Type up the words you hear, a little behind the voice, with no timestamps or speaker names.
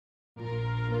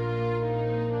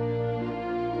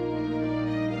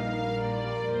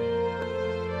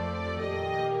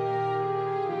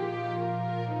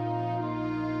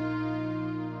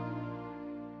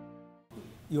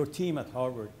your team at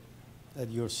Harvard, at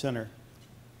your center,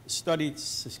 studied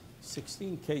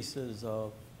 16 cases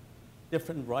of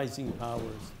different rising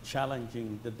powers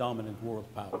challenging the dominant world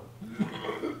power.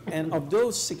 And of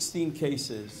those 16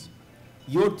 cases,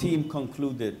 your team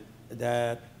concluded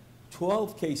that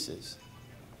 12 cases,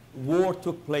 war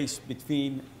took place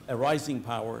between a rising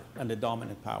power and a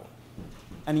dominant power.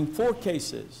 And in 4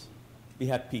 cases, we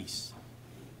had peace.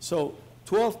 So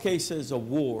 12 cases of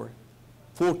war,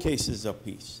 4 cases of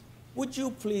peace. Would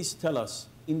you please tell us,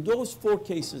 in those 4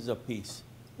 cases of peace,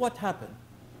 what happened?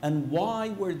 And why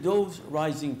were those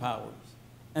rising powers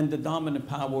and the dominant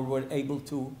power were able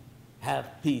to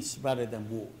have peace rather than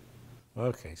war?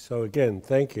 Okay, so again,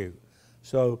 thank you.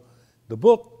 So the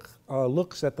book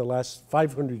looks at the last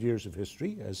 500 years of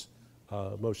history, as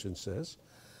Mohsen says.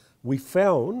 We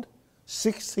found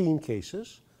 16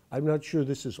 cases. I'm not sure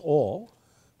this is all,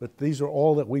 but these are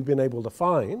all that we've been able to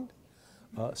find.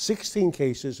 16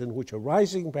 cases in which a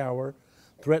rising power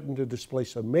threatened to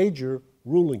displace a major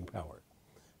ruling power.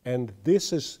 And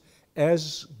this is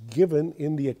as given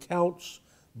in the accounts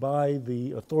by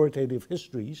the authoritative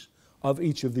histories of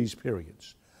each of these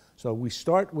periods. So we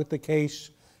start with the case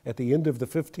at the end of the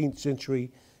 15th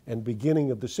century and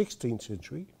beginning of the 16th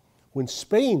century, when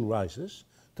Spain rises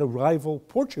to rival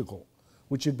Portugal,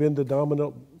 which had been the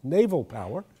dominant naval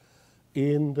power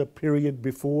in the period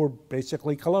before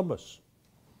basically Columbus.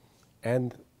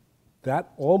 And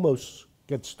that almost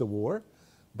gets to war,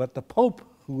 but the Pope,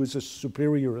 who is a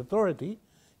superior authority,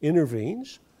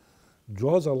 intervenes,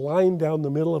 draws a line down the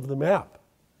middle of the map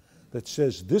that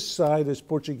says this side is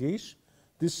Portuguese,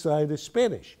 this side is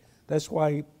Spanish. That's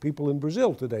why people in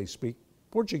Brazil today speak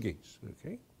Portuguese,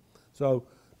 okay? So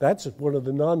that's one of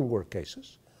the non-war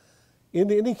cases. In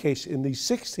any case, in these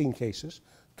 16 cases,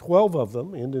 12 of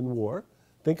them end in war.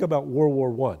 Think about World War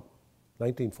I,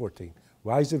 1914.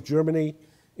 Rise of Germany,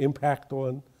 impact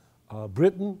on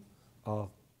Britain,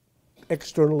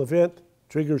 external event,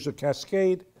 triggers a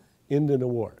cascade, end in a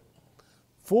war.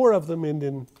 4 of them end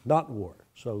in not war.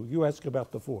 So you ask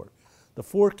about the 4. The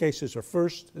 4 cases are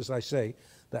first, as I say,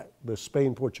 that the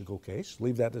Spain-Portugal case.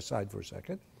 Leave that aside for a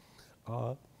second.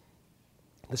 The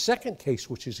second case,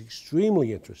 which is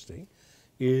extremely interesting,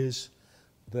 is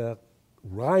the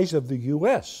rise of the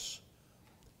U.S.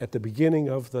 at the beginning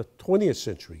of the 20th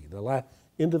century, the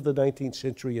end of the 19th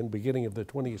century and beginning of the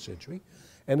 20th century,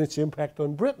 and its impact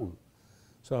on Britain.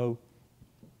 So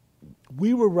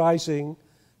we were rising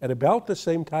at about the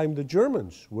same time the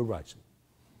Germans were rising.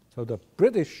 So the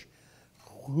British,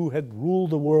 who had ruled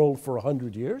the world for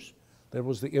 100 years, there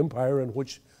was the empire in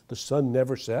which the sun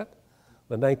never set.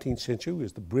 The 19th century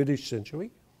was the British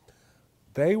century.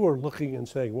 They were looking and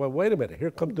saying, well, wait a minute,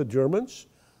 here come the Germans.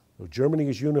 So Germany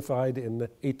is unified in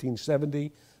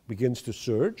 1870, begins to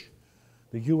surge.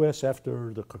 The U.S.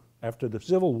 after the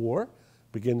Civil War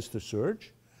begins to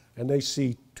surge, and they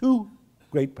see 2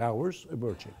 great powers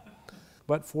emerging.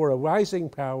 But for a rising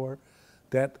power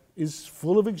that is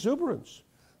full of exuberance,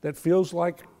 that feels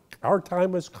like our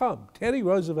time has come. Teddy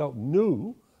Roosevelt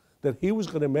knew that he was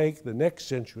going to make the next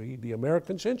century the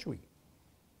American century.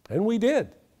 And we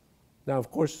did. Now,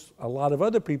 of course, a lot of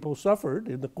other people suffered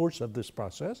in the course of this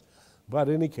process, but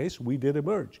in any case, we did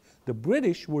emerge. The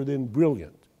British were then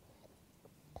brilliant.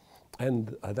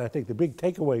 And I think the big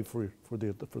takeaway for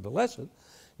the lesson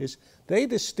is they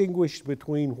distinguished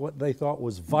between what they thought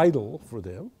was vital for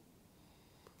them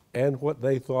and what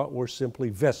they thought were simply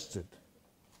vested.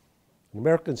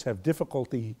 Americans have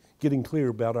difficulty getting clear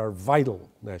about our vital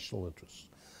national interests.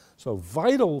 So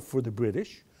vital for the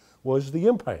British was the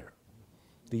empire.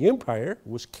 The empire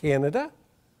was Canada,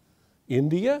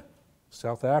 India,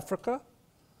 South Africa.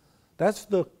 That's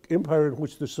the empire in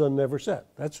which the sun never set.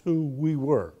 That's who we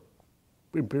were,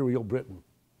 Imperial Britain.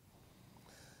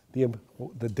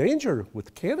 The danger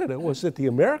with Canada was that the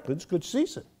Americans could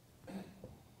seize it.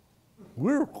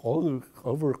 We're all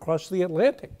over across the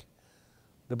Atlantic.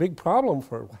 The big problem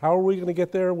for how are we going to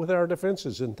get there with our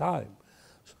defenses in time?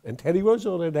 And Teddy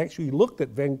Roosevelt had actually looked at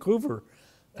Vancouver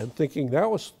and thinking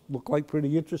that looked like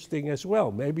pretty interesting as well.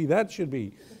 Maybe that should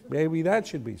be, maybe that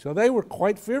should be. So they were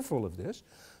quite fearful of this.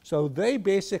 So they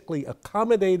basically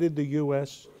accommodated the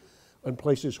U.S. in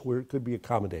places where it could be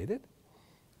accommodated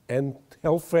and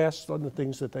held fast on the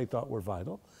things that they thought were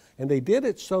vital. And they did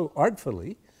it so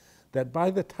artfully that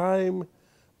by the time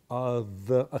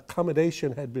the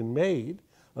accommodation had been made,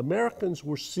 Americans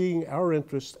were seeing our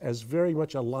interests as very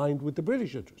much aligned with the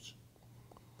British interests.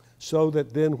 So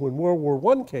that then when World War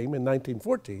I came in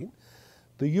 1914,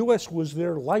 the U.S. was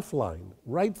their lifeline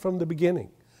right from the beginning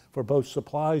for both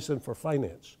supplies and for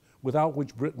finance, without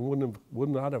which Britain would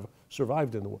not have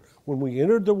survived in the war. When we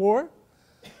entered the war,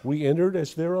 we entered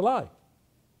as their ally.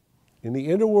 In the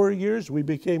interwar years, we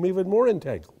became even more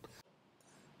entangled.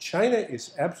 China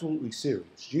is absolutely serious.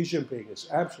 Xi Jinping is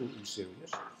absolutely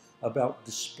serious about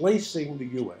displacing the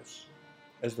U.S.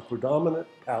 as the predominant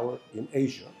power in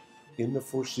Asia in the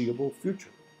foreseeable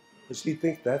future, because he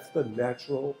thinks that's the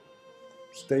natural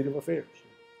state of affairs.